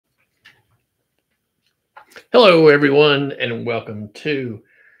Hello, everyone, and welcome to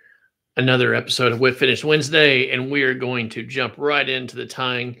another episode of Whip Finish Wednesday. And we are going to jump right into the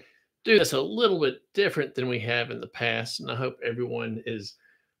tying. Do this a little bit different than we have in the past. And I hope everyone is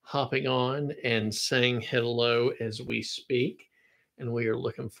hopping on and saying hello as we speak. And we are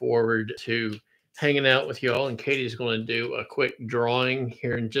looking forward to hanging out with you all. And Katie's going to do a quick drawing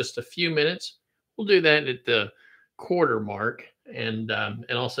here in just a few minutes. We'll do that at the quarter mark. And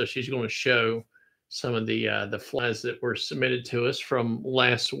also she's going to show some of the flies that were submitted to us from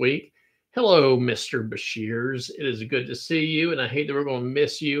last week. Hello, Mr. Bashirs. It is good to see you, and I hate that we're going to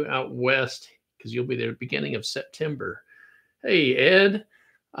miss you out west because you'll be there at the beginning of September. Hey, Ed.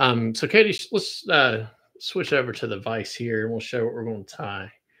 So, Katie, let's switch over to the vise here, and we'll show what we're going to tie.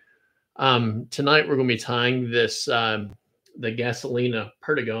 Tonight, we're going to be tying this, the Gasolina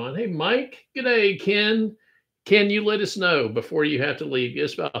Perdigon. Hey, Mike. G'day, Ken. Can you let us know before you have to leave? Give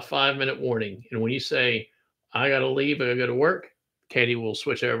us about a 5-minute warning. And when you say, I got to leave, I got to go to work, Katie will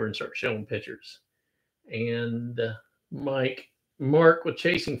switch over and start showing pictures. And Mark with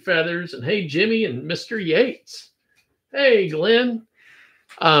Chasing Feathers. And hey, Jimmy and Mr. Yates. Hey, Glenn.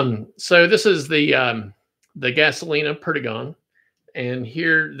 So this is the Gasolina Perdigon. And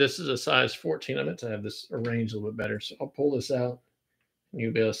here, this is a size 14. I meant to have this arranged a little bit better. So I'll pull this out and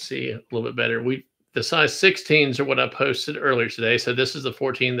you'll be able to see a little bit better. The size 16s are what I posted earlier today. So this is the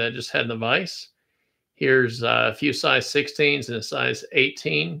 14 that I just had in the vise. Here's a few size 16s and a size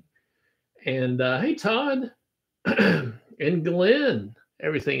 18. And hey, Todd and Glenn,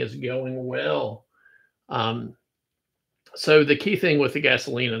 everything is going well. So the key thing with the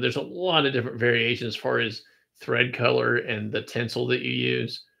Gasolina, there's a lot of different variations as far as thread color and the tinsel that you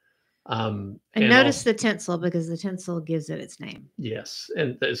use. And notice the tinsel because the tinsel gives it its name. Yes.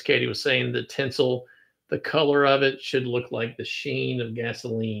 And as Katie was saying, the tinsel, the color of it should look like the sheen of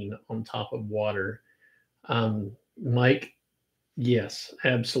gasoline on top of water. Mike, yes,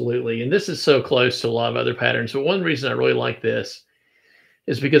 absolutely. And this is so close to a lot of other patterns. But one reason I really like this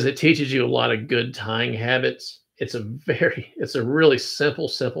is because it teaches you a lot of good tying habits. It's a really simple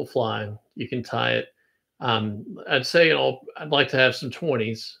fly. You can tie it. I'd say I'd like to have some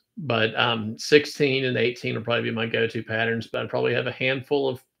 20s. But 16 and 18 will probably be my go-to patterns, but I'd probably have a handful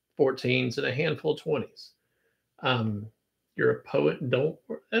of 14s and a handful of 20s. You're a poet.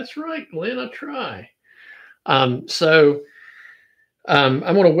 That's right, Glenn, I try. I'm going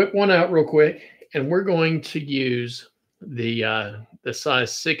to whip one out real quick, and we're going to use the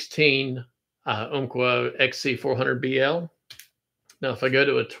size 16 Umpqua XC400BL. Now, if I go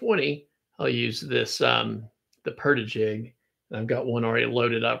to a 20, I'll use this, the Perdigon. I've got one already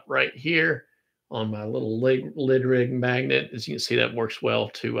loaded up right here on my little lid rig magnet. As you can see, that works well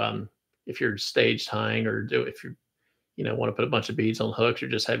to if you're stage tying or if you want to put a bunch of beads on hooks or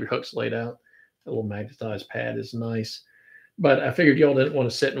just have your hooks laid out. A little magnetized pad is nice. But I figured y'all didn't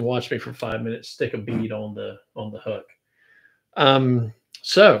want to sit and watch me for 5 minutes stick a bead on the hook.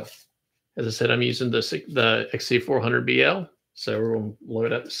 So as I said, I'm using the XC400BL. So we're going to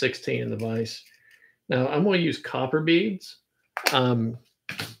load up the 16 in the vise. Now I'm going to use copper beads. And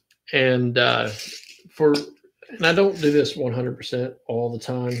I don't do this 100% all the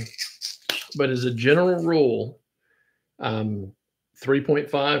time, but as a general rule,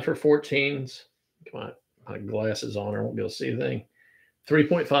 3.5 for 14s. Come on, my glasses on, I won't be able to see a thing.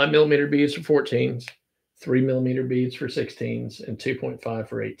 3.5 millimeter beads for 14s, 3 millimeter beads for 16s, and 2.5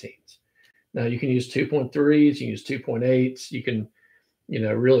 for 18s. Now you can use 2.3s, you can use 2.8s, you can,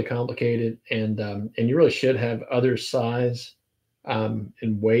 really complicate it, and you really should have other size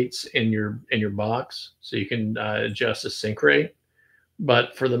and weights in your box so you can adjust the sink rate.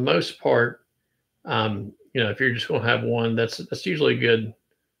 But for the most part, if you're just going to have one, that's usually good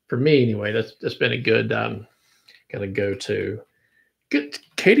for me anyway. That's been a good kind of go-to. Good,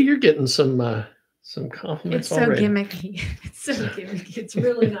 Katie, you're getting some compliments already. Gimmicky. It's so gimmicky. It's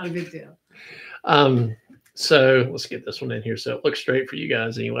really not a big deal. So let's get this one in here so it looks straight for you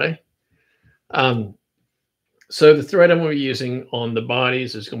guys anyway. So the thread I'm going to be using on the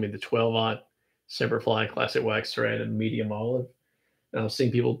bodies is going to be the 12-aught Semperfli Classic Wax thread and medium olive. Now, I've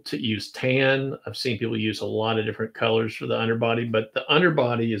seen people use tan. I've seen people use a lot of different colors for the underbody, but the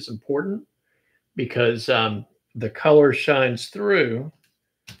underbody is important because the color shines through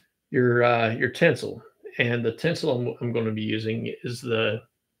your tinsel. And the tinsel I'm going to be using is the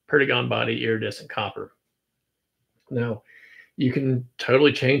Perdigon Body Iridescent Copper. Now, you can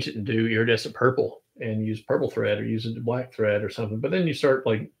totally change it and do iridescent purple and use purple thread or use a black thread or something. But then you start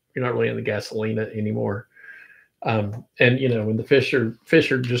you're not really in the Gasolina anymore. And when the fish are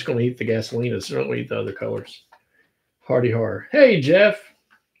just going to eat the Gasolina, so they don't eat the other colors. Hardy har. Hey, Jeff.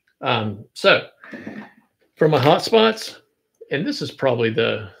 So For my hot spots, and this is probably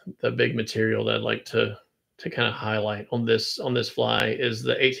the big material that I'd like to kind of highlight on this fly, is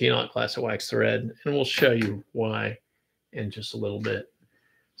the 18-aught classic wax thread, and we'll show you why in just a little bit.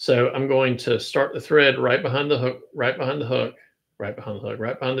 So I'm going to start the thread right behind the hook, right behind the hook, right behind the hook,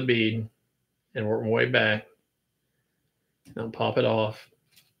 right behind the bead, and work my way back. And I'll pop it off,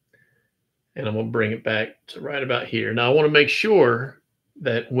 and I'm going to bring it back to right about here. Now I want to make sure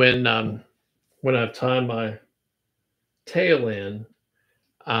that when I've tied my tail in,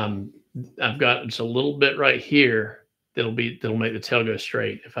 I've got just a little bit right here that'll make the tail go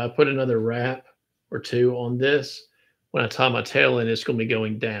straight. If I put another wrap or two on this, when I tie my tail in, it's going to be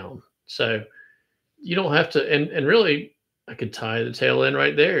going down. So you don't have to, and really I could tie the tail in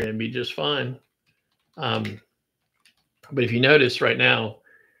right there and be just fine. But if you notice right now,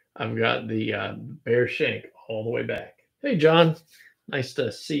 I've got the bare shank all the way back. Hey, John, nice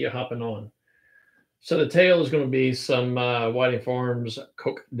to see you hopping on. So the tail is going to be some Whiting Farms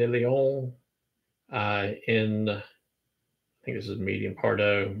Coq de Leon in, I think this is medium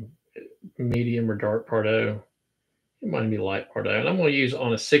Pardo, medium or dark Pardo. It might be light Pardo. And I'm going to use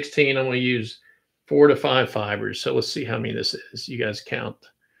on a 16, I'm going to use 4 to 5 fibers. So let's see how many this is. You guys count.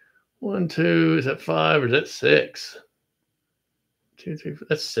 1, 2, is that 5 or is that 6? 2, 3, 4,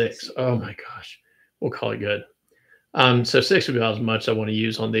 that's 6. Oh my gosh. We'll call it good. So 6 would be about as much I want to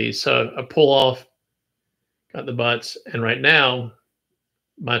use on these. So I pull off, got the butts, and right now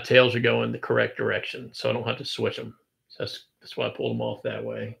my tails are going the correct direction, so I don't have to switch them. So that's why I pulled them off that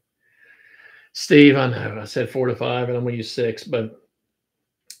way. Steve, I know I said 4 to 5, and I'm going to use 6, but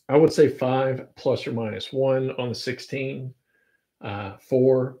I would say 5 plus or minus 1 on the 16,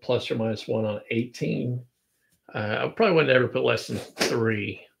 4 plus or minus 1 on 18. I probably wouldn't ever put less than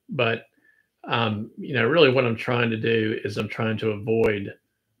 3, but really what I'm trying to do is I'm trying to avoid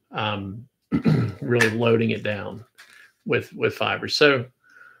really loading it down with fibers. So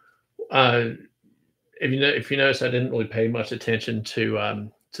if you notice, I didn't really pay much attention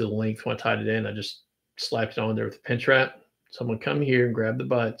to the length when I tied it in. I just slapped it on there with a pinch wrap. So I'm going to come here and grab the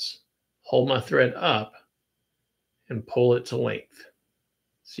butts, hold my thread up, and pull it to length.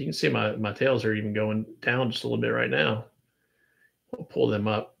 So you can see my tails are even going down just a little bit right now. We'll pull them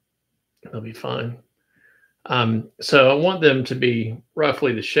up. They'll be fine. So I want them to be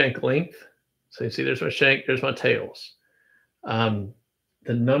roughly the shank length. So you see there's my shank, there's my tails. The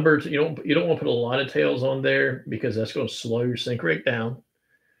numbers, you don't want to put a lot of tails on there because that's going to slow your sink rate down.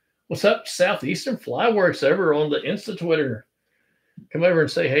 What's up, Southeastern Flyworks over on the Insta Twitter? Come over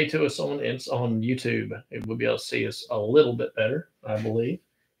and say hey to us on YouTube. We'll be able to see us a little bit better, I believe.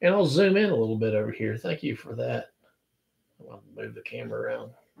 And I'll zoom in a little bit over here. Thank you for that. I'll move the camera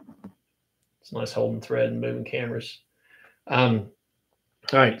around. It's nice holding thread and moving cameras. All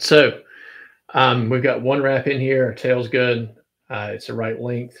right, so we've got one wrap in here. Our tail's good. It's the right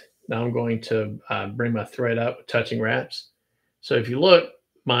length. Now I'm going to bring my thread up with touching wraps. So if you look,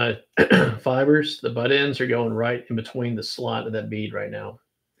 my fibers, the butt ends are going right in between the slot of that bead right now.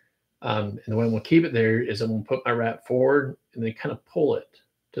 And the way I'm going to keep it there is I'm going to put my wrap forward and then kind of pull it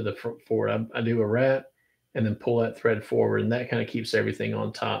to the front forward. I do a wrap and then pull that thread forward, and that kind of keeps everything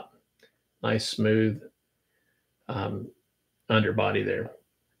on top. Nice, smooth underbody there.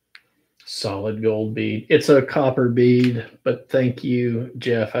 Solid gold bead. It's a copper bead, but thank you,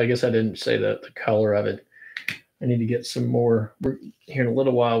 Jeff. I guess I didn't say the color of it. I need to get some more. Here in a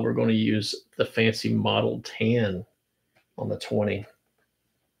little while, we're going to use the fancy mottled tan on the 20.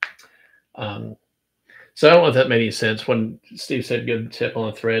 So I don't know if that made any sense when Steve said good tip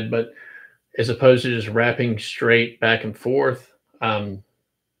on the thread, but as opposed to just wrapping straight back and forth,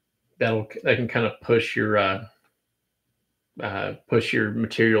 that can kind of push your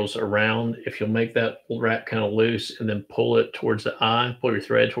materials around. If you'll make that wrap kind of loose and then pull it towards the eye, pull your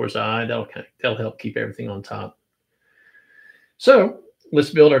thread towards the eye, that'll help keep everything on top. So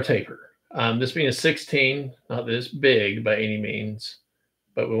let's build our taper. This being a 16, not this big by any means,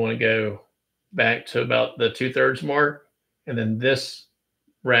 but we want to go back to about the 2/3 mark. And then this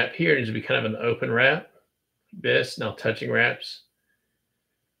wrap here needs to be kind of an open wrap. This, now touching wraps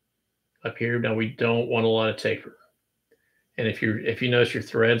up here. Now we don't want a lot of taper. And if you notice your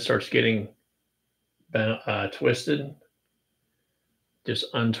thread starts getting twisted, just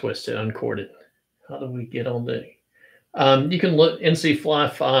untwist it, uncord it. How do we get on the? You can look NC Fly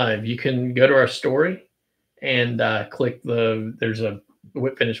 5. You can go to our story and click there's a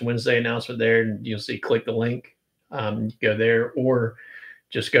Whip Finish Wednesday announcement there, and you'll see click the link. Go there, or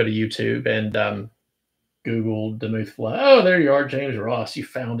just go to YouTube and Google Demuth Fly. Oh, there you are, James Ross. You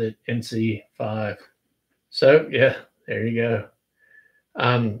found it, NC 5. So yeah, there you go.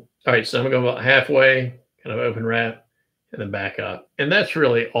 All right, so I'm gonna go about halfway, kind of open wrap, and then back up. And that's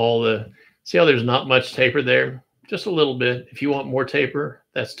really all see how there's not much taper there? Just a little bit. If you want more taper,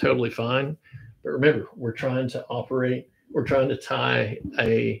 that's totally fine. But remember, we're trying to tie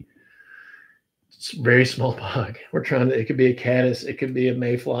a very small bug. It could be a caddis, it could be a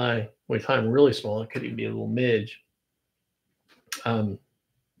mayfly. We tie them really small, it could even be a little midge.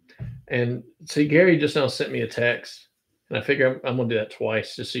 And see, Gary just now sent me a text, and I figure I'm going to do that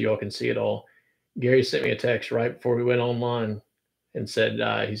twice just so y'all can see it all. Gary sent me a text right before we went online and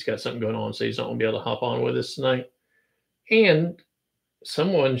said he's got something going on, so he's not going to be able to hop on with us tonight. And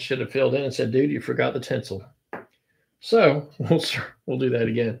someone should have filled in and said, dude, you forgot the tinsel. So we'll do that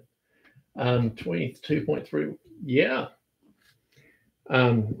again. 22.3. Yeah.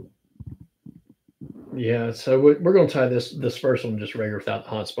 Yeah, so we're going to tie this first one just regular without the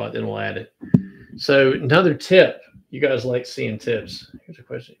hot spot, then we'll add it. So another tip. You guys like seeing tips. Here's a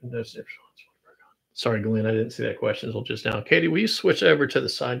question. No tips. Sorry, Glenn, I didn't see that question until just now. Katie, will you switch over to the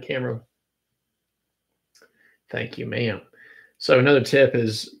side camera? Thank you, ma'am. So another tip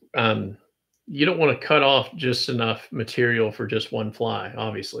is you don't want to cut off just enough material for just one fly.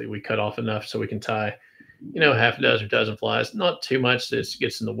 Obviously, we cut off enough so we can tie, half a dozen or dozen flies. Not too much that it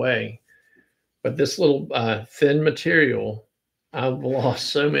gets in the way. But this little thin material, I've lost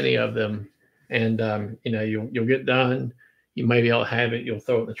so many of them. And, you'll get done. You maybe able to have it. You'll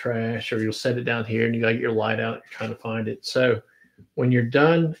throw it in the trash, or you'll set it down here and you got to get your light out trying to find it. So when you're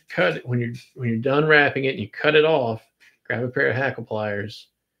done, when you're done wrapping it and you cut it off, grab a pair of hackle pliers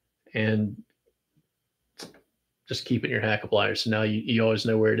and just keep it in your hackle pliers. So now you always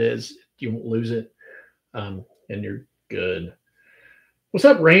know where it is. You won't lose it. And you're good. What's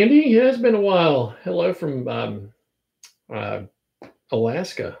up, Randy? It has been a while. Hello from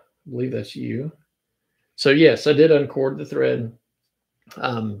Alaska. I believe that's you. So yes, I did uncord the thread.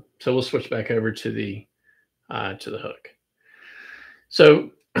 So we'll switch back over to the hook.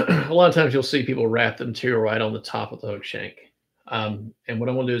 So a lot of times you'll see people wrap the material right on the top of the hook shank. And what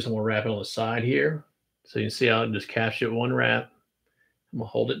I'm going to do is I'm going to wrap it on the side here. So you can see how I just capture it one wrap. I'm going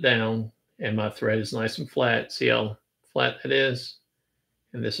to hold it down, and my thread is nice and flat. See how flat that is?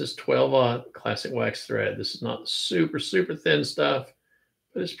 And this is 12-aught classic wax thread. This is not super, super thin stuff,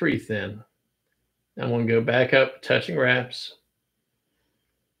 but it's pretty thin. Now I'm going to go back up, touching wraps.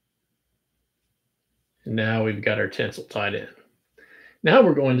 And now we've got our tinsel tied in. Now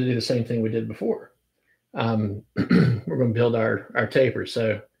we're going to do the same thing we did before. We're going to build our taper.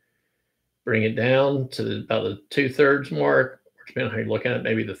 So bring it down to about the 2/3 mark, or depending on how you're looking at it,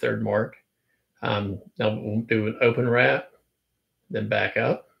 maybe the 3rd mark. Now we'll do an open wrap, then back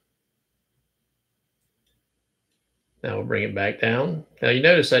up. Now we'll bring it back down. Now you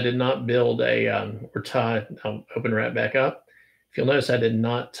notice I did not build or tie, open wrap back up. If you'll notice, I did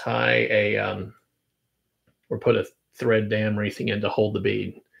not tie or put a thread dam or anything in to hold the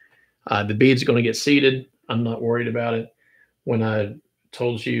bead. The bead's going to get seated. I'm not worried about it. When I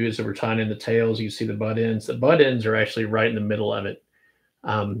told you as we're tying in the tails, you see the butt ends. The butt ends are actually right in the middle of it.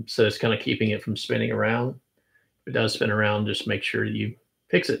 So it's kind of keeping it from spinning around. If it does spin around, just make sure you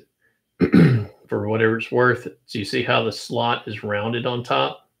fix it for whatever it's worth. So you see how the slot is rounded on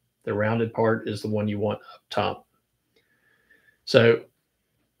top? The rounded part is the one you want up top. So,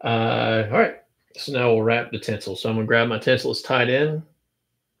 all right. So now we'll wrap the tinsel. So I'm going to grab my tinsel, it's tied in,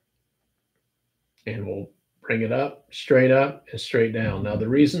 and we'll bring it up, and straight down. Now, the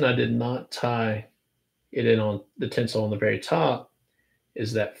reason I did not tie it in on the tinsel on the very top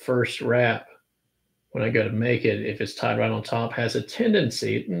is that first wrap, when I go to make it, if it's tied right on top, has a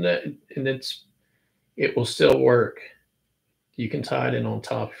tendency, and it will still work. You can tie it in on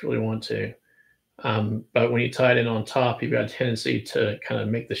top if you really want to. But when you tie it in on top, you've got a tendency to kind of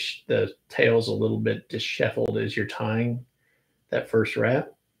make the tails a little bit disheveled as you're tying that first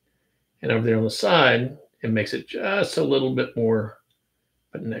wrap. And over there on the side, it makes it just a little bit more,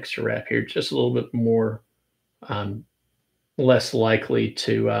 put an extra wrap here, just a little bit more, less likely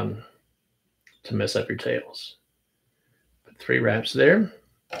to mess up your tails. Put 3 wraps there,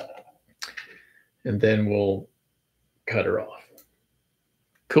 and then we'll cut her off.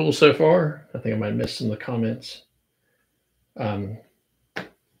 Cool so far? I think I might have missed some of the comments. So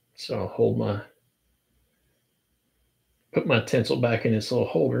I'll put my tinsel back in its little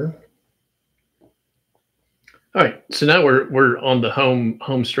holder. All right, so now we're on the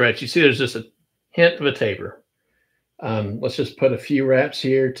home stretch. You see there's just a hint of a taper. Let's just put a few wraps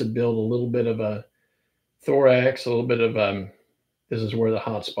here to build a little bit of a thorax, a little bit of, this is where the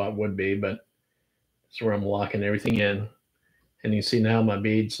hot spot would be, but this is where I'm locking everything in. And you see now my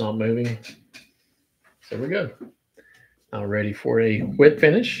bead's not moving. So we're good. Now ready for a whip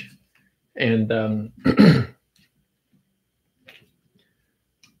finish. And and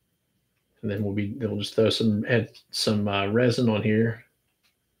then we'll just add some resin on here.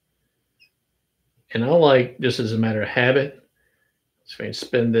 And I like, just as a matter of habit, so I can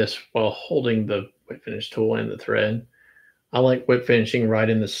spin this while holding the whip finish tool and the thread. I like whip finishing right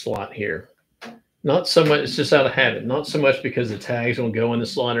in the slot here. Not so much, it's just out of habit. Not so much because the tags don't go in the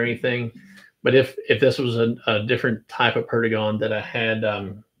slot or anything, but if this was a different type of Perdigon that I had,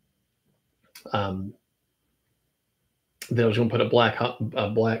 that I was going to put a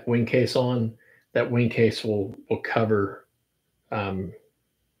black wing case on, that wing case will cover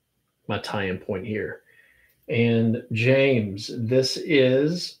my tie-in point here. And James, this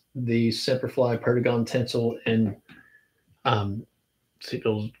is the Semperfli Perdigon Tinsel and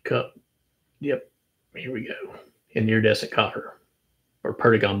Signals Cup. Yep, here we go. In iridescent copper or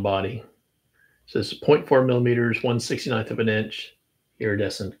Perdigon body. So this is 0.4 millimeters, 1/69th of an inch,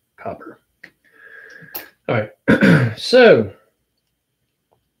 iridescent copper. All right, so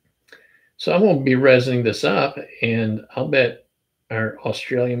I'm going to be resining this up, and I'll bet our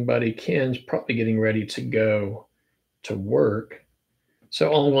Australian buddy Ken's probably getting ready to go to work. So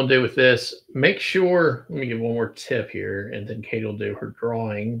all I'm going to do with this, make sure, let me give one more tip here, and then Kate will do her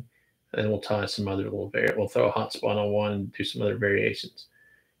drawing, and then we'll tie some other little we'll throw a hot spot on one and do some other variations.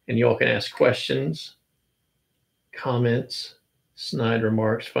 And you all can ask questions, comments, snide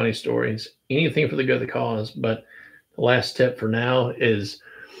remarks, funny stories, anything for the good of the cause. But the last tip for now is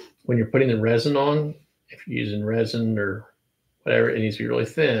when you're putting the resin on, if you're using resin or whatever, it needs to be really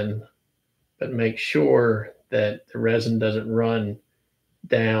thin, but make sure that the resin doesn't run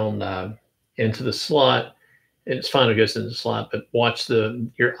down into the slot. It's fine if it goes into the slot, but watch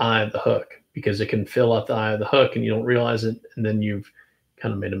your eye of the hook, because it can fill up the eye of the hook and you don't realize it, and then you've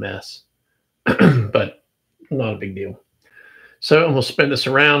kind of made a mess. But not a big deal. So I'm going to spin this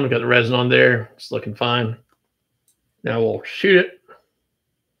around. We've got the resin on there. It's looking fine. Now we'll shoot it.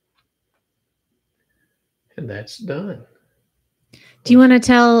 And that's done. Do you want to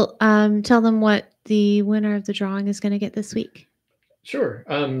tell them what the winner of the drawing is going to get this week? Sure.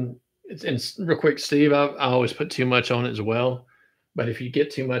 It's real quick, Steve, I always put too much on it as well. But if you get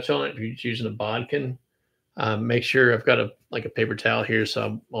too much on it, if you're using a bodkin, make sure I've got a paper towel here, so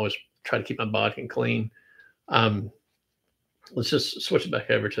I always try to keep my bodkin clean. Let's just switch it back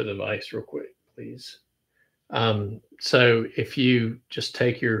over to the device real quick, please. So if you just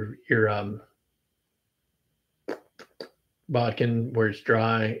take your bodkin where it's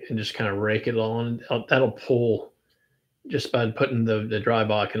dry and just kind of rake it on, that'll pull just by putting the dry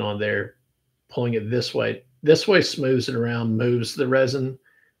bodkin on there, pulling it this way. This way smooths it around, moves the resin,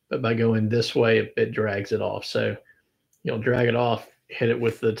 but by going this way, it drags it off. So you'll drag it off, hit it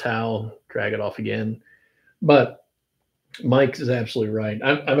with the towel, drag it off again. But Mike is absolutely right.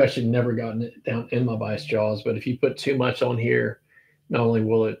 I've actually never gotten it down in my bias jaws, but if you put too much on here, not only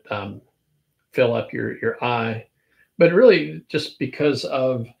will it fill up your eye, but really just because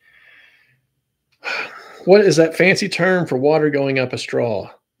of, what is that fancy term for water going up a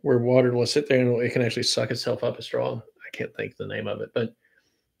straw, where water will sit there and it can actually suck itself up a straw? I can't think of the name of it, but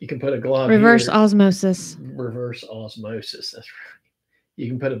you can put a glove reverse here. Osmosis. Reverse osmosis. That's right. You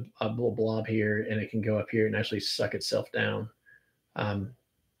can put a little blob here, and it can go up here and actually suck itself down. And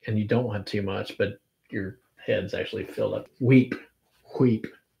you don't want too much, but your head's actually filled up. Weep,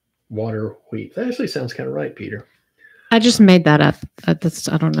 water, weep. That actually sounds kind of right, Peter. I just made that up. I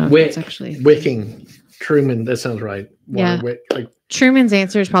don't know if it's actually wicking. Truman, that sounds right. Water, yeah. Truman's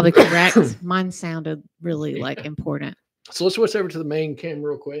answer is probably correct. Mine sounded really important. So let's switch over to the main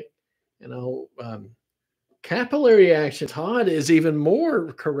camera real quick, and I'll capillary action. Todd is even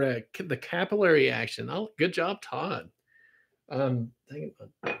more correct. The capillary action. Good job, Todd. Okay,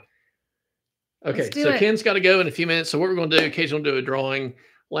 so Ken's got to go in a few minutes. So what we're going to do, occasionally do a drawing.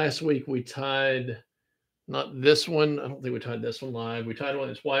 Last week we tied, not this one. I don't think we tied this one live. We tied one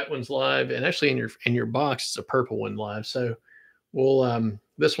of these white ones live, and actually in your box it's a purple one live. So we'll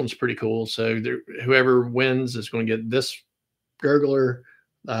this one's pretty cool. So whoever wins is going to get this gurgler,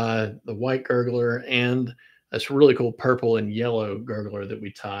 the white gurgler, and this really cool purple and yellow gurgler that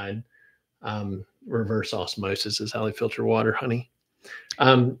we tied. Reverse osmosis is how they filter water, honey.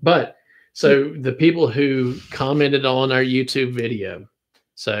 But so the people who commented on our YouTube video,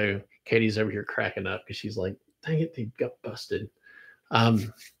 so Katie's over here cracking up because she's like, dang it, they got busted.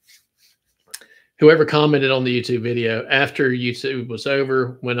 Whoever commented on the YouTube video after YouTube was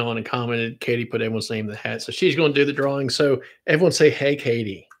over, went on and commented, Katie put everyone's name in the hat. So she's going to do the drawing. So everyone say, hey,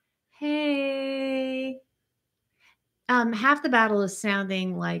 Katie. Hey. Half the battle is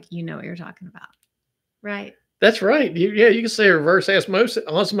sounding like you know what you're talking about, right? That's right. Yeah, you can say reverse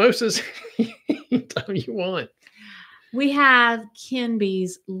osmosis anytime you want. We have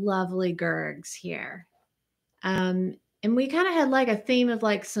Kinby's lovely Gurgs here. And we kind of had like a theme of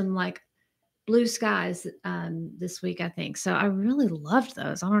like some like blue skies this week, I think. So I really loved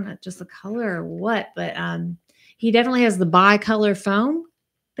those. I don't know, just the color or what, but he definitely has the bicolor foam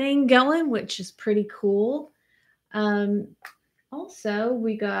thing going, which is pretty cool. Also,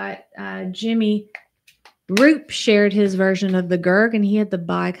 we got Jimmy Roop shared his version of the Gurg, and he had the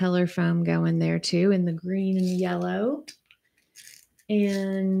bicolor foam going there too, in the green and the yellow.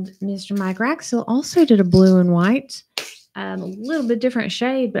 And Mr. Mike Raxel also did a blue and white, a little bit different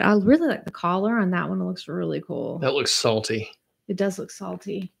shade, but I really like the collar on that one. It looks really cool. That looks salty. It does look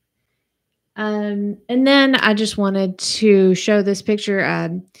salty. And then I just wanted to show this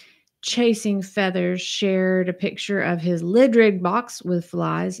picture. Chasing Feathers shared a picture of his lid rig box with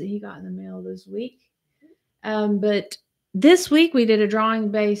flies that he got in the mail this week. But this week we did a drawing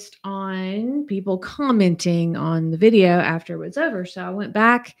based on people commenting on the video after it was over. So I went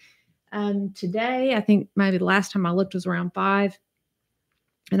back today. I think maybe the last time I looked was around 5.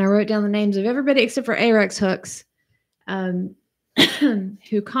 And I wrote down the names of everybody except for Arex Hooks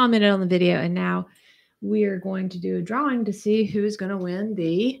who commented on the video. And now we are going to do a drawing to see who's going to win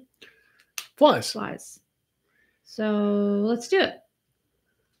the flies. So let's do it.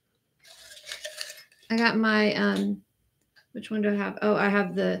 I got my, which one do I have? Oh, I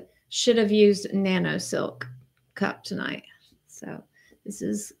have the should have used nano silk cup tonight. So this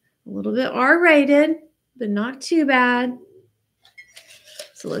is a little bit R-rated, but not too bad.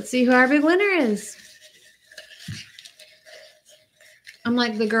 So let's see who our big winner is. I'm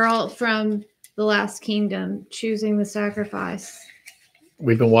like the girl from The Last Kingdom choosing the sacrifice.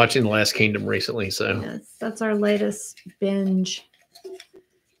 We've been watching The Last Kingdom recently, so. Yes, that's our latest binge.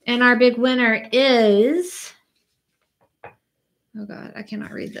 And our big winner is, oh God, I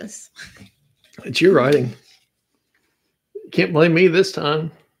cannot read this. It's your writing. Can't blame me this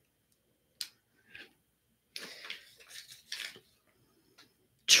time.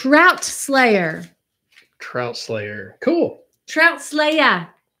 Trout Slayer. Trout Slayer. Cool. Trout Slayer,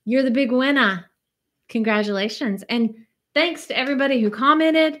 you're the big winner. Congratulations. And thanks to everybody who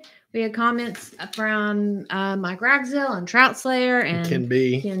commented. We had comments from Mike Ragzell and Trout Slayer and Ken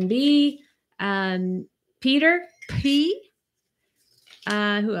B. Peter P.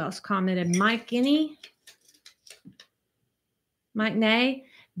 Who else commented? Mike Guinea. Mike Nay.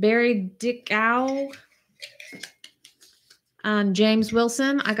 Barry Dickow. James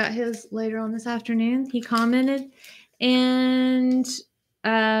Wilson. I got his later on this afternoon. He commented. And,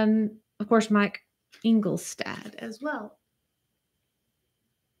 of course, Mike Ingolstad as well.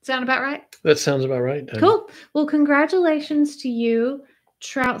 Sound about right? That sounds about right. Cool. Well, congratulations to you,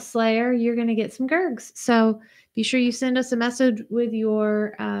 Trout Slayer. You're going to get some Gurgs. So be sure you send us a message with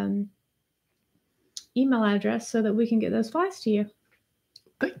your email address so that we can get those flies to you.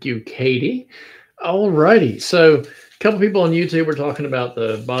 Thank you, Katie. All righty. So a couple people on YouTube were talking about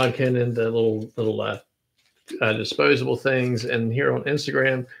the bodkin and the little disposable things. And here on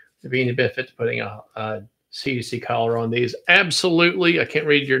Instagram, there'd be any benefit to putting a CDC collar on these? Absolutely. I can't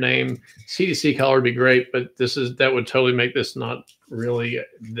read your name. CDC collar would be great, but that would totally make this not really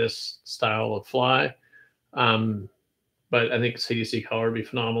this style of fly. But I think CDC collar would be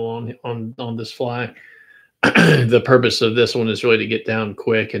phenomenal on this fly. The purpose of this one is really to get down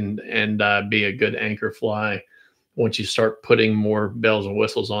quick and be a good anchor fly. Once you start putting more bells and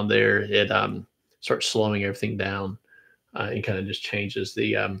whistles on there, it starts slowing everything down and kind of just changes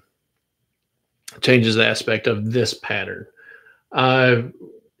the aspect of this pattern.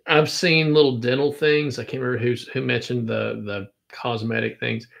 I've seen little dental things. I can't remember who mentioned the cosmetic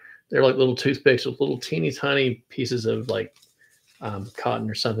things. They're like little toothpicks with little teeny tiny pieces of like cotton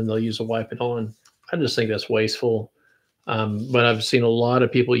or something they'll use to wipe it on. I just think that's wasteful. But I've seen a lot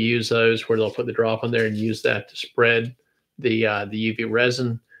of people use those where they'll put the drop on there and use that to spread the UV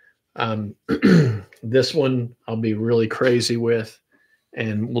resin. This one I'll be really crazy with.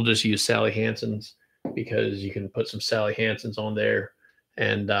 And we'll just use Sally Hansen's because you can put some Sally Hansen's on there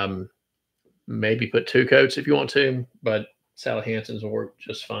and maybe put 2 coats if you want to, but Sally Hansen's will work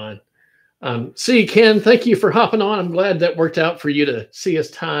just fine. See, Ken, thank you for hopping on. I'm glad that worked out for you to see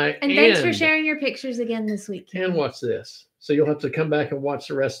us tie. And thanks for sharing your pictures again this week, Ken. And watch this. So you'll have to come back and watch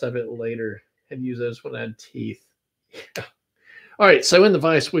the rest of it later and use those when I had teeth. Yeah. All right, so in the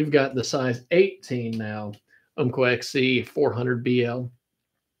vise, we've got the size 18 now, Umpqua XC 400 BL.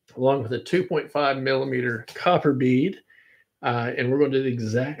 Along with a 2.5 millimeter copper bead. And we're going to do the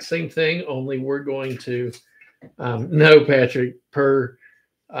exact same thing, only we're going to, no, Patrick, per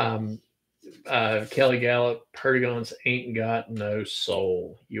Kelly Gallup, Perdigons ain't got no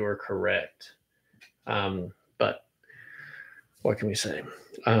soul. You are correct. But what can we say?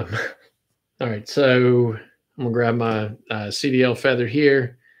 All right, so I'm gonna grab my CDL feather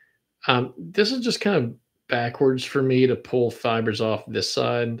here. This is just kind of backwards for me to pull fibers off this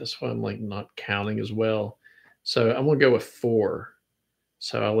side. That's why I'm like not counting as well. So I'm gonna go with 4.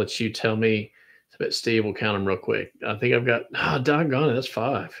 So I'll let you tell me. But Steve will count them real quick. I think I've got, doggone it, that's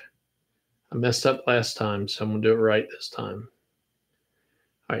 5. I messed up last time, so I'm going to do it right this time.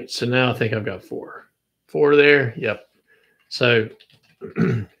 All right, so now I think I've got 4. 4 there, yep. So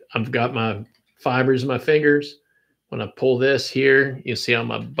I've got my fibers in my fingers. When I pull this here, you see how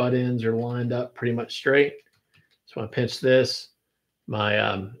my butt ends are lined up pretty much straight. So when I pinch this,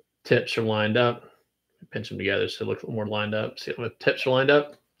 my tips are lined up. I pinch them together so it looks a little more lined up. See how my tips are lined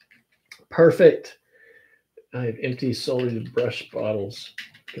up? Perfect. I have empty solid brush bottles.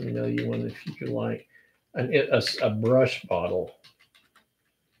 I can mail you one if you could like. A brush bottle.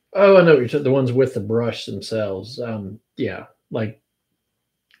 Oh, I know what you're talking. The ones with the brush themselves. Yeah, like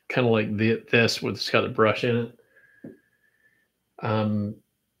kind of like this with it's got a brush in it. I know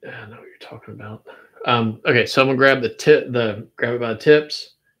what you're talking about. Okay, so I'm gonna grab grab it by the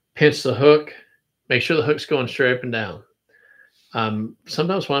tips, pinch the hook, make sure the hook's going straight up and down.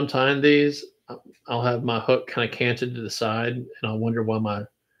 Sometimes when I'm tying these, I'll have my hook kind of canted to the side, and I'll wonder why my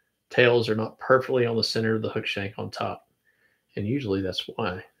tails are not perfectly on the center of the hook shank on top. And usually that's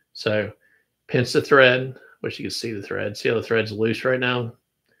why. So pinch the thread, which you can see the thread. See how the thread's loose right now?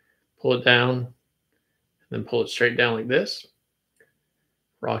 Pull it down, and then pull it straight down like this.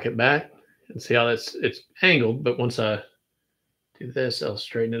 Rock it back, and see how it's angled. But once I do this, I'll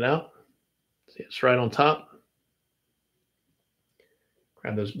straighten it out. See, it's right on top.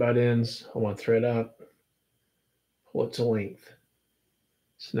 Grab those butt ends. I want to thread out. Pull it to length.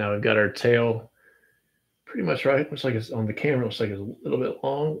 So now we've got our tail pretty much right. Looks like it's on the camera. Looks like it's a little bit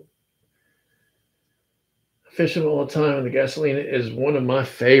long. Fishing all the time, and the Gasolina is one of my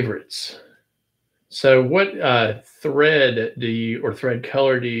favorites. So what thread do you, or thread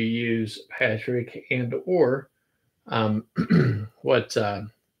color do you use, Patrick, and or what type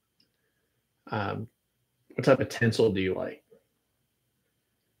of tinsel do you like?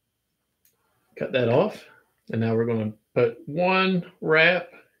 Cut that off. And now we're going to put one wrap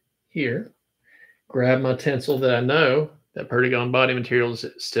here. Grab my tinsel that I know that Perdigon body material is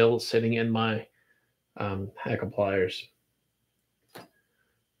still sitting in my hackle pliers.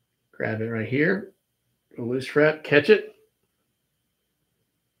 Grab it right here. A loose wrap, catch it.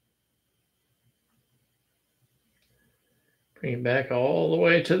 Bring it back all the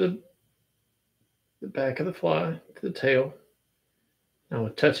way to the back of the fly, to the tail. Now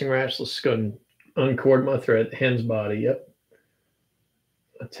with touching wraps, let's go and uncord my thread, the hen's body. Yep.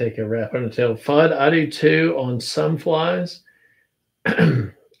 I take a wrap on the tail. Fud, I do too on some flies.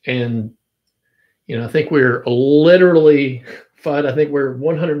 And, you know, I think we're literally, Fud, I think we're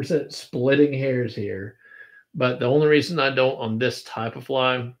 100% splitting hairs here. But the only reason I don't on this type of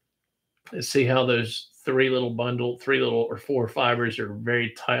fly is see how those 3 or 4 fibers are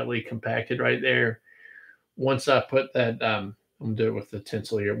very tightly compacted right there. Once I put that, I'm going to do it with the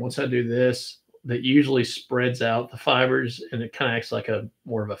tinsel here. Once I do this, that usually spreads out the fibers and it kind of acts like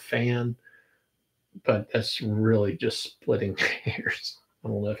more of a fan, but that's really just splitting hairs. I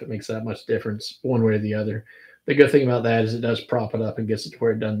don't know if it makes that much difference one way or the other. The good thing about that is it does prop it up and gets it to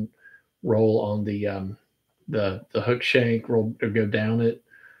where it doesn't roll on the hook shank, roll or go down it.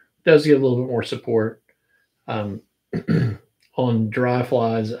 Does get a little bit more support. On dry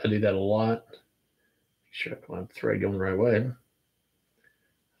flies, I do that a lot. Make sure I got my thread going the right way.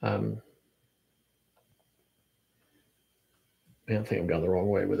 I don't think I've gone the wrong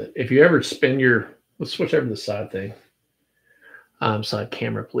way with it. If you ever spin let's switch over to the side thing. Side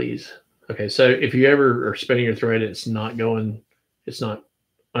camera, please. Okay, so if you ever are spinning your thread, it's not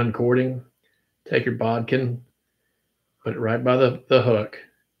uncording, take your bodkin, put it right by the hook,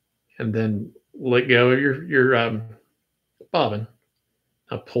 and then let go of your bobbin.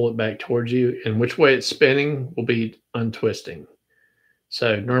 Now pull it back towards you, and which way it's spinning will be untwisting.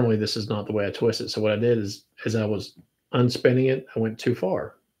 So normally this is not the way I twist it. So what I did is, as I was unspinning it, I went too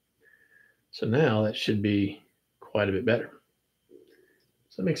far. So now that should be quite a bit better.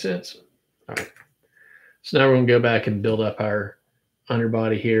 Does that make sense? All right. So now we're going to go back and build up our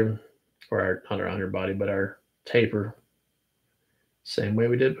underbody here, or not our underbody, but our taper. Same way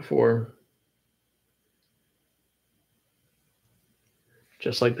we did before.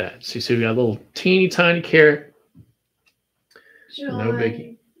 Just like that. So you see we got a little teeny tiny carrot. John, no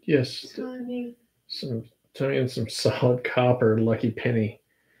biggie. Yes. Tony. Some solid copper lucky penny.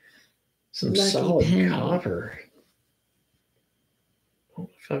 Some Lucky solid penny. copper. I don't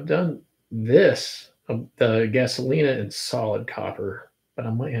know if I've done this, the Gasolina in solid copper, but I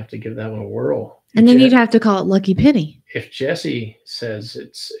might have to give that one a whirl. And then you'd have to call it Lucky Penny. If Jesse says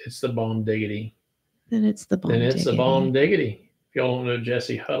it's the Bomb Diggity, then it's the Bomb then it's Diggity. the Bomb Diggity. If y'all don't know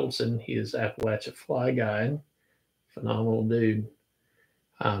Jesse Huddleston, he is Appalachia Fly Guide. Phenomenal dude.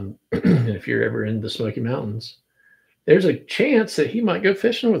 And if you're ever in the Smoky Mountains, there's a chance that he might go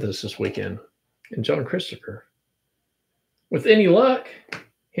fishing with us this weekend. And John Christopher. With any luck,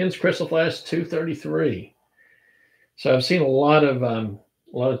 Hens Crystal Flash 233. So I've seen a lot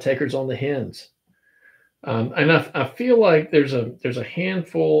of takers on the hens. And I feel like there's a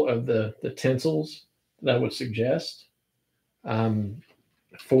handful of the tinsels that I would suggest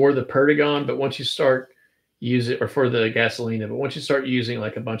for the Perdigon, but once you start using, or for the Gasolina, but once you start using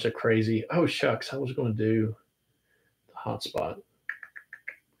like a bunch of crazy, oh shucks, I was going to do the hotspot.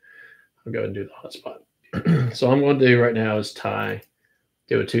 I'll go and do the hotspot. So I'm going to do right now is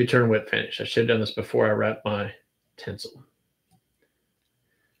do a 2-turn whip finish. I should have done this before I wrap my tinsel.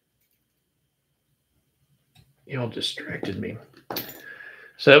 Y'all distracted me.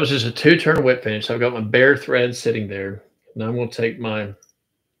 So that was just a 2-turn whip finish. So I've got my bare thread sitting there. Now I'm going to take my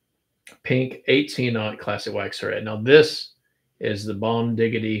pink 18-aught classic wax thread. Now this is the Bomb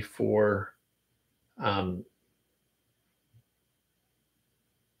Diggity for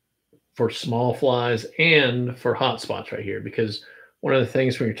small flies and for hot spots right here. Because one of the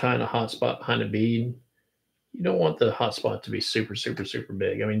things when you're tying a hot spot behind a bead, you don't want the hot spot to be super, super, super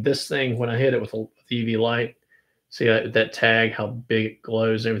big. I mean, this thing, when I hit it with UV light, see that tag, how big it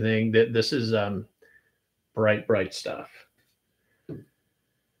glows and everything. This is bright, bright stuff.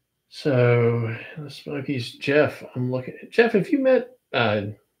 So the Smokies, Jeff, I'm looking at Jeff. Have you met?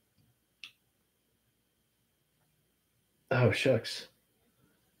 Oh shucks,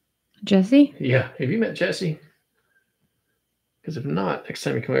 Jesse? Yeah, have you met Jesse? Because if not, next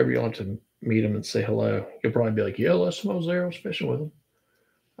time you come over, you'll have to meet him and say hello. You'll probably be like, "Yeah, last time I was there, I was fishing with him."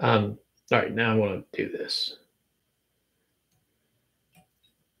 All right, now I want to do this.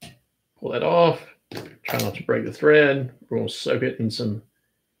 Pull that off. Try not to break the thread. We're going to soak it in some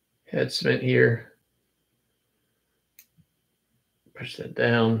head cement here. Push that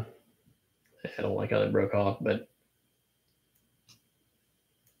down. I don't like how that broke off, but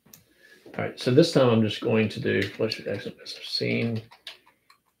all right. So this time I'm just going to do flush excellent scene.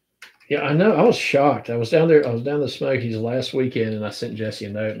 Yeah, I know. I was shocked. I was down there. I was down the Smokies last weekend, and I sent Jesse a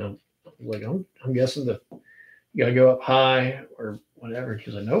note, and I'm like, I'm guessing you got to go up high or whatever.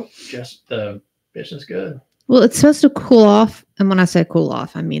 He's like, nope, just the fishing's good. Well, it's supposed to cool off. And when I say cool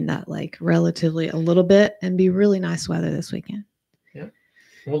off, I mean that like relatively a little bit and be really nice weather this weekend. Yeah.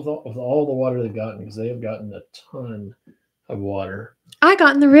 Well, with all the water they've gotten, because they have gotten a ton of water. I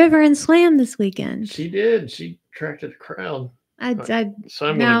got in the river and swam this weekend. She did. She attracted a crowd. I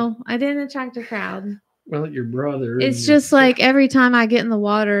didn't attract a crowd. Well, your brother. It's just like every time I get in the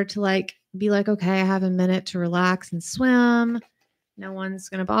water to like be like, okay, I have a minute to relax and swim. No one's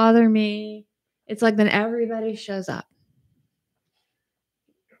going to bother me. It's like then everybody shows up.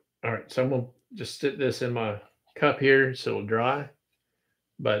 All right. So I'm going to just stick this in my cup here so it'll dry.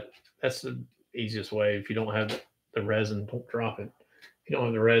 But that's the easiest way. If you don't have the resin, don't drop it. If you don't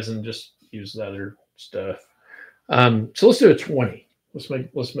have the resin, just use the other stuff. So let's do a 20. Let's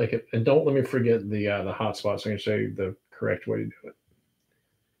make it. And don't let me forget the hot spots. I'm going to show you the correct way to do it.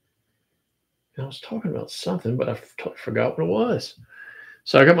 And I was talking about something, but I forgot what it was.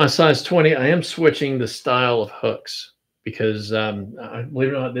 So I got my size 20. I am switching the style of hooks because believe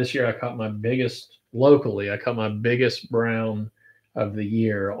it or not, this year I caught my biggest locally. I caught my biggest brown of the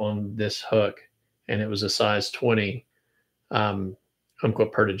year on this hook, and it was a size 20 Umpqua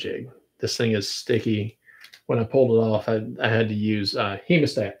Perdigon. This thing is sticky. When I pulled it off, I had to use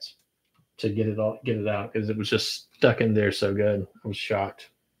hemostats to get it out because it was just stuck in there so good. I was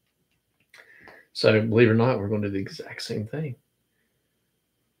shocked. So believe it or not, we're going to do the exact same thing.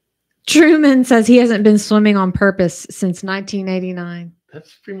 Truman says he hasn't been swimming on purpose since 1989.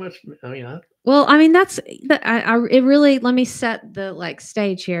 That's pretty much. I mean, it really. Let me set the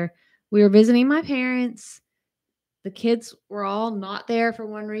stage here. We were visiting my parents. The kids were all not there for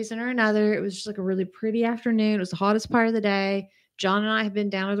one reason or another. It was just like a really pretty afternoon. It was the hottest part of the day. John and I have been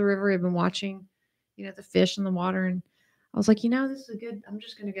down to the river. We've been watching, the fish in the water, and I was like, this is a good. I'm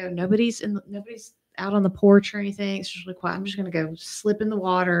just gonna go. Nobody's out on the porch or anything. It's just really quiet. I'm just going to go slip in the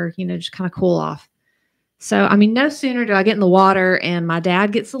water, just kind of cool off. So, no sooner do I get in the water and my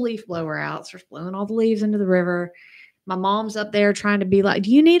dad gets the leaf blower out, starts blowing all the leaves into the river. My mom's up there trying to be like,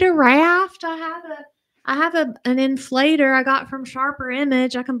 do you need a raft? I I have an inflator I got from Sharper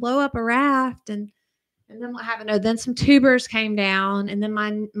Image. I can blow up a raft, and then what happened? Oh, then some tubers came down, and then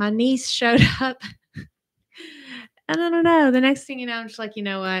my niece showed up. And I don't know. The next thing you know, I'm just like, you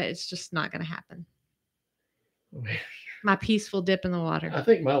know what? It's just not going to happen. My peaceful dip in the water. I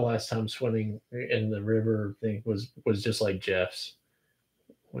think my last time swimming in the river thing was just like Jeff's.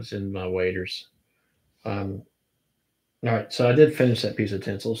 Was in my waders. All right, so I did finish that piece of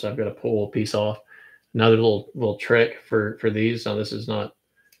tinsel, so I've got to pull a piece off. Another little trick for these. Now this is not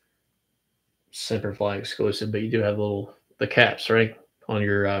Semperfly exclusive, but you do have the caps, right, on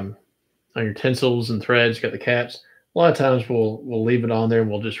your tinsels and threads. You got the caps. A lot of times we'll leave it on there and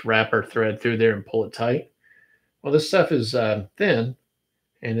we'll just wrap our thread through there and pull it tight. Well, this stuff is thin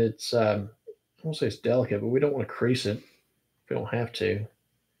and it's I won't say it's delicate, but we don't want to crease it. We don't have to.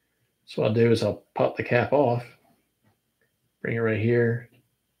 So what I'll do is I'll pop the cap off, bring it right here.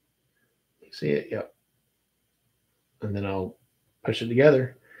 You see it? Yep. And then I'll push it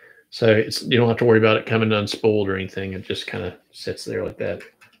together. So you don't have to worry about it coming unspooled or anything. It just kind of sits there like that.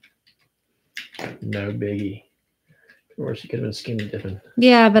 No biggie. Of course, you could have been skinny dipping.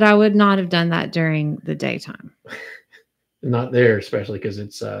 Yeah, but I would not have done that during the daytime. Not there, especially because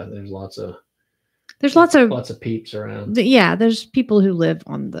it's there's lots of peeps around. Yeah, there's people who live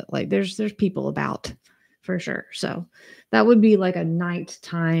on there's people about for sure. So that would be like a night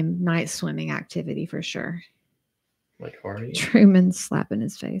swimming activity for sure. Like Hardy. Truman slapping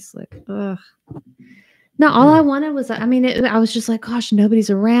his face like, ugh. No, all I wanted was, I was just like, gosh,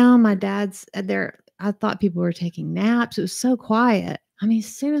 nobody's around. My dad's there. I thought people were taking naps. It was so quiet. As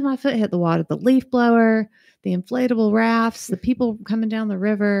soon as my foot hit the water, the leaf blower, the inflatable rafts, the people coming down the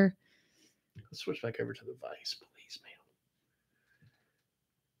river. Let's switch back over to the Vice, please, ma'am.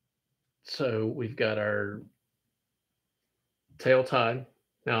 So we've got our tail tied.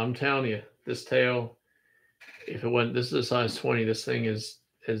 Now I'm telling you, this tail, if it wasn't, this is a size 20. This thing is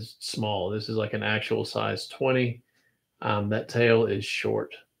small. This is like an actual size 20. That tail is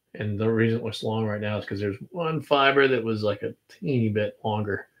short. And the reason it looks long right now is because there's one fiber that was like a teeny bit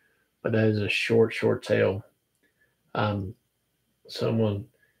longer, but that is a short tail. So I'm going to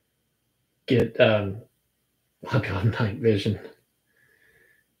get, I've got night vision.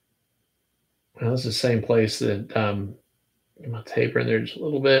 Well, it's the same place that get my taper in there just a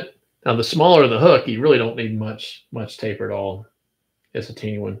little bit. Now, the smaller the hook, you really don't need much taper at all. It's a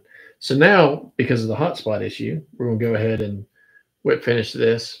teeny one. So now, because of the hot spot issue, we're going to go ahead and whip finish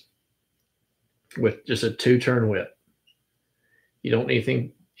this with just a 2-turn whip. You don't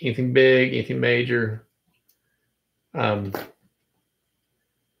need anything big, anything major. There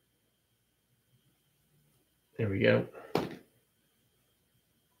we go.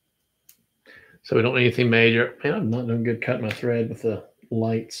 So we don't need anything major. Man, I'm not doing good cutting my thread with the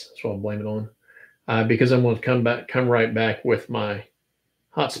lights. That's what I'll blame it on. Because I'm going to come right back with my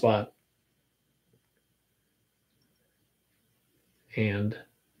hot spot and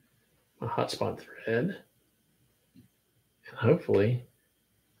my hot spot thread. And hopefully,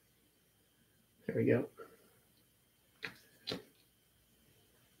 there we go.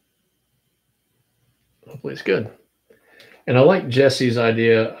 Hopefully it's good. And I like Jesse's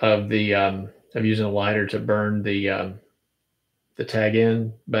idea of the of using a lighter to burn the tag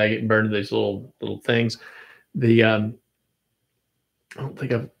in, bag it and burn these little things. The I don't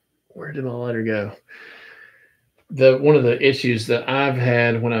think where did my lighter go? One of the issues that I've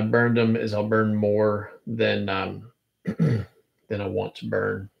had when I burned them is I'll burn more than than I want to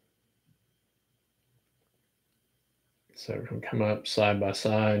burn. So we're going to come up side by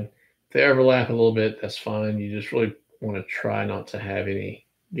side. If they overlap a little bit, that's fine. You just really want to try not to have any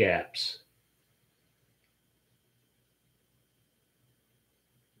gaps.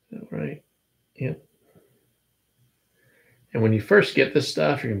 All right. Yep. And when you first get this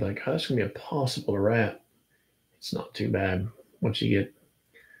stuff, you're going to be like, oh, that's going to be impossible to wrap. It's not too bad once you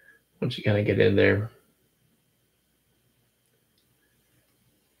kind of get in there.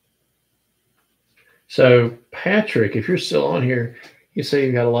 So Patrick, if you're still on here, you say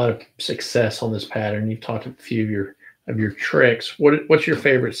you've got a lot of success on this pattern. You've talked a few of your tricks. What's your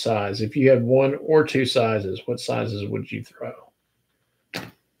favorite size? If you had 1 or 2 sizes, what sizes would you throw?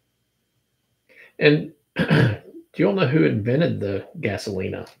 And do you all know who invented the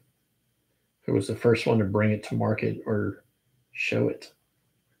Gasolina? Who was the first one to bring it to market or show it?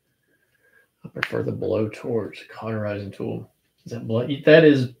 I prefer the blowtorch, cauterizing tool. Is that blood? That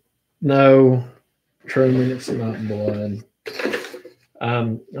is no, Truman. It's not blood.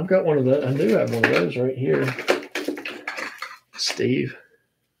 I've got one of those. I do have one of those right here. Steve.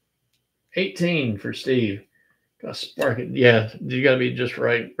 18 for Steve. Got to spark it. Yeah, you got to be just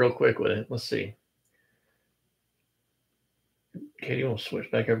right real quick with it. Let's see. Okay, you want to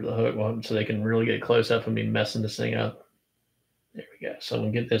switch back over the hook so they can really get close up and be messing this thing up. There we go. So I'm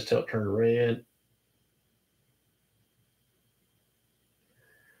going to get this till it turns red.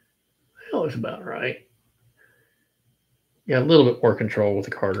 That looks about right. Yeah, a little bit more control with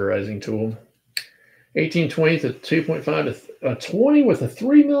the carburizing tool. 1820 to 2.5 to 20 with a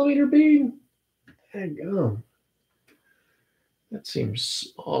 3mm bead. Daggum. That seems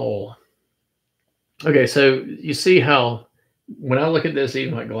small. Okay, so you see how when I look at this,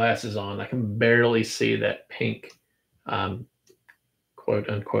 even with my glasses on, I can barely see that pink, quote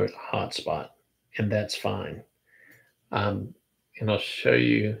unquote, hot spot, and that's fine. And I'll show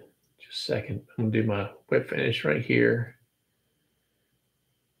you just a second. I'm gonna do my whip finish right here.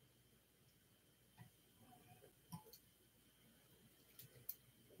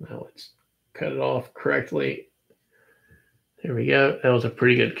 Now let's cut it off correctly. There we go. That was a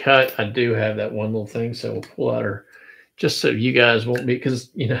pretty good cut. I do have that one little thing, so we'll pull out our, just so you guys won't be, because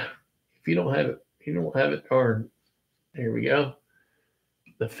if you don't have it, or there we go.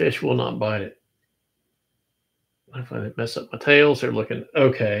 The fish will not bite it. I find it mess up my tails. They're looking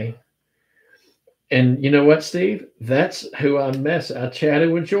okay. And you know what, Steve? That's who I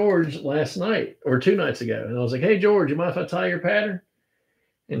chatted with George last night or 2 nights ago. And I was like, hey, George, you mind if I tie your pattern?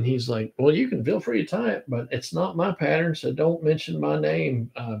 And he's like, well, you can feel free to tie it, but it's not my pattern. So don't mention my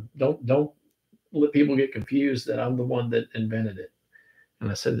name. Don't let people get confused that I'm the one that invented it. And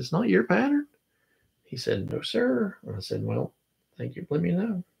I said, it's not your pattern? He said, no, sir. And I said, well, thank you for letting me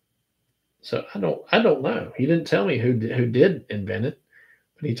know. So I don't know. He didn't tell me who did invent it,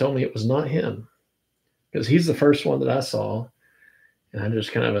 but he told me it was not him, because he's the first one that I saw. And I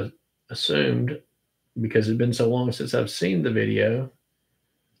just kind of assumed, because it had been so long since I've seen the video,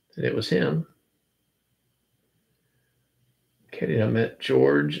 that it was him. Okay, I met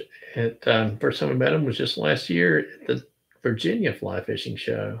George at first time I met him was just last year at the Virginia Fly Fishing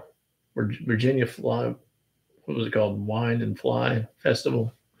Show, or Virginia Fly, what was it called? Wine and Fly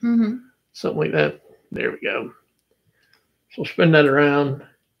Festival, something like that. There we go. So spin that around.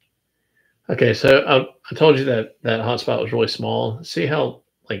 Okay, so I told you that hot spot was really small. See how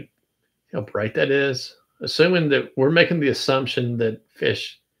bright that is? Assuming that we're making the assumption that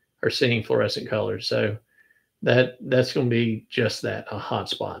fish are seeing fluorescent colors, so that's going to be just that, a hot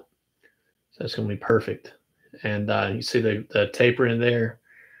spot. So that's going to be perfect. And you see the taper in there.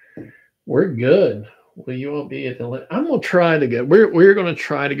 We're good. Well, you won't be at the. I'm going to try to go. We're going to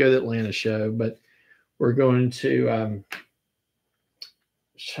try to go to the Atlanta show, but we're going to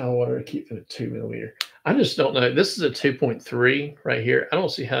shallow water to keep it at 2mm. I just don't know. This is a 2.3 right here. I don't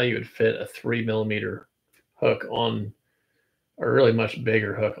see how you would fit a 3mm hook on, a really much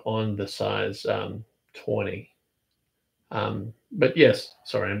bigger hook on the size 20. But yes,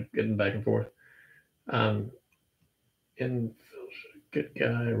 sorry, I'm getting back and forth. And good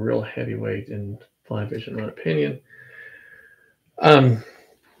guy, real heavyweight in fly fishing, in my opinion.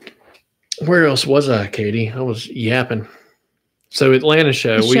 Where else was I, Katie? I was yapping. So Atlanta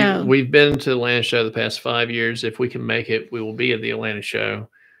show, we've been to the Atlanta show the past 5 years. If we can make it, we will be at the Atlanta show.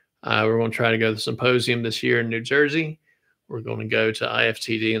 We're going to try to go to the symposium this year in New Jersey. We're going to go to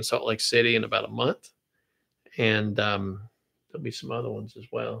IFTD in Salt Lake City in about a month. And there'll be some other ones as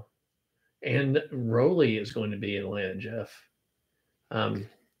well. And Rowley is going to be in Atlanta, Jeff. And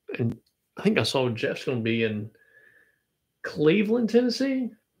I think I saw Jeff's going to be in Cleveland, Tennessee.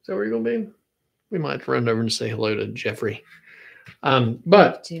 Is that where you're going to be? We might run over and say hello to Jeffrey.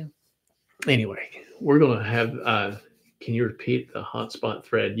 But anyway, we're going to have, can you repeat the hotspot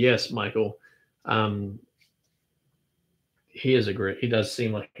thread? Yes, Michael. He does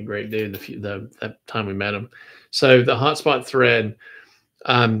seem like a great dude that time we met him. So the hotspot thread,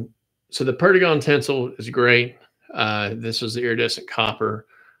 so the Perdigon tinsel is great. This was the iridescent copper.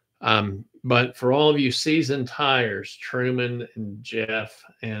 But for all of you seasoned tires, Truman and Jeff,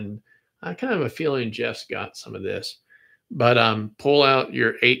 and I kind of have a feeling Jeff's got some of this, but pull out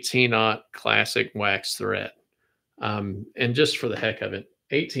your 18-aught classic wax thread. And just for the heck of it,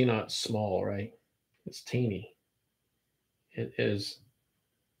 18-aught small, right? It's teeny. It is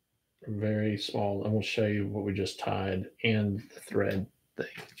very small. I'm going to show you what we just tied and the thread thing.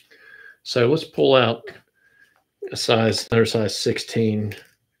 So let's pull out another size 16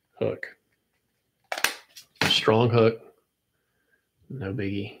 hook. Strong hook, no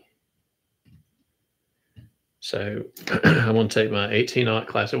biggie. So I'm going to take my 18-aught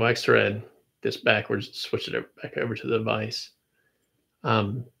classic wax thread, this backwards, switch it back over to the vise.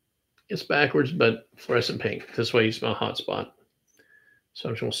 It's backwards, but fluorescent pink. This way you smell hot spot. So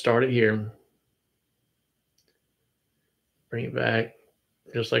I'm just going to start it here. Bring it back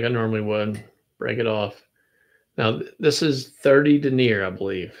just like I normally would. Break it off. Now, this is 30 denier, I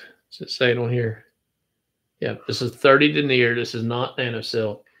believe. Does it say it on here? Yeah, this is 30 denier. This is not nano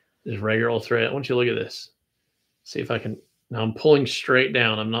silk. This is regular old thread. I want you to look at this. See if I can. Now I'm pulling straight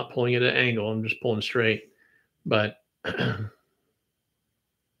down. I'm not pulling it at an angle. I'm just pulling straight. But it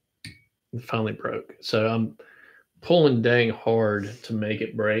finally broke. So I'm pulling dang hard to make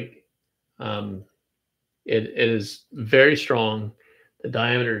it break. It is very strong. The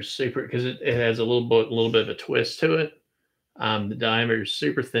diameter is super because it has a little bit of a twist to it. The diameter is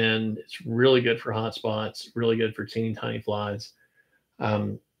super thin. It's really good for hot spots. Really good for teeny tiny flies.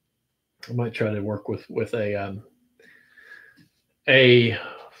 I might try to work with a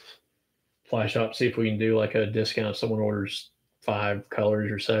fly shop, see if we can do like a discount if someone orders 5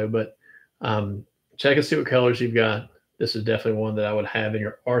 colors or so. But check and see what colors you've got. This is definitely one that I would have in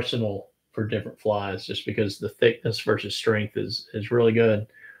your arsenal for different flies, just because the thickness versus strength is really good.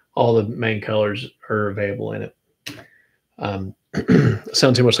 All the main colors are available in it.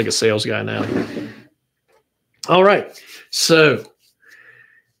 Sound too much like a sales guy now. All right, so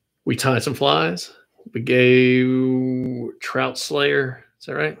we tied some flies. We gave Trout Slayer. Is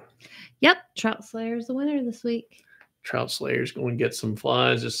that right? Yep, Trout Slayer is the winner this week. Trout Slayer's going to get some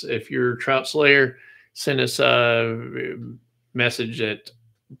flies. Just if you're Trout Slayer, send us a message at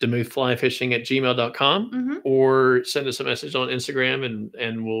demuthflyfishing@gmail.com or send us a message on Instagram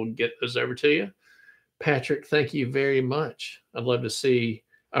and we'll get those over to you. Patrick, thank you very much. I'd love to see,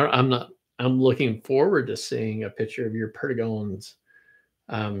 I'm looking forward to seeing a picture of your Perdigons.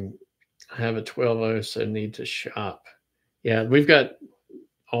 I have a 12-0, so need to shop. Yeah, we've got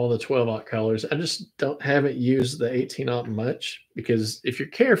all the 12-aught colors. I just haven't used the 18-aught much because if you're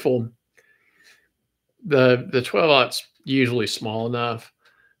careful, the 12-aught's usually small enough.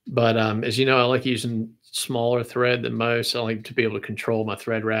 But as you know, I like using smaller thread than most. I like to be able to control my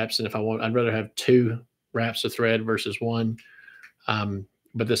thread wraps. And if I want, I'd rather have 2 wraps of thread versus 1.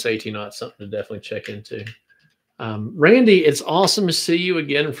 But this 18-aught is something to definitely check into. Randy, it's awesome to see you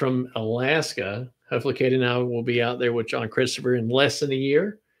again from Alaska. Hopefully, Katie and I will be out there with John Christopher in less than a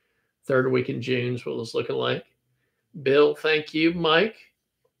year. 3rd week in June is what it's looking like. Bill, thank you. Mike,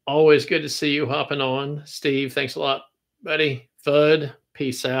 always good to see you hopping on. Steve, thanks a lot, buddy. Fudd,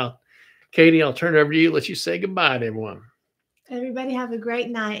 peace out. Katie, I'll turn it over to you. Let you say goodbye to everyone. Everybody have a great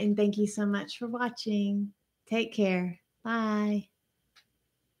night, and thank you so much for watching. Take care. Bye.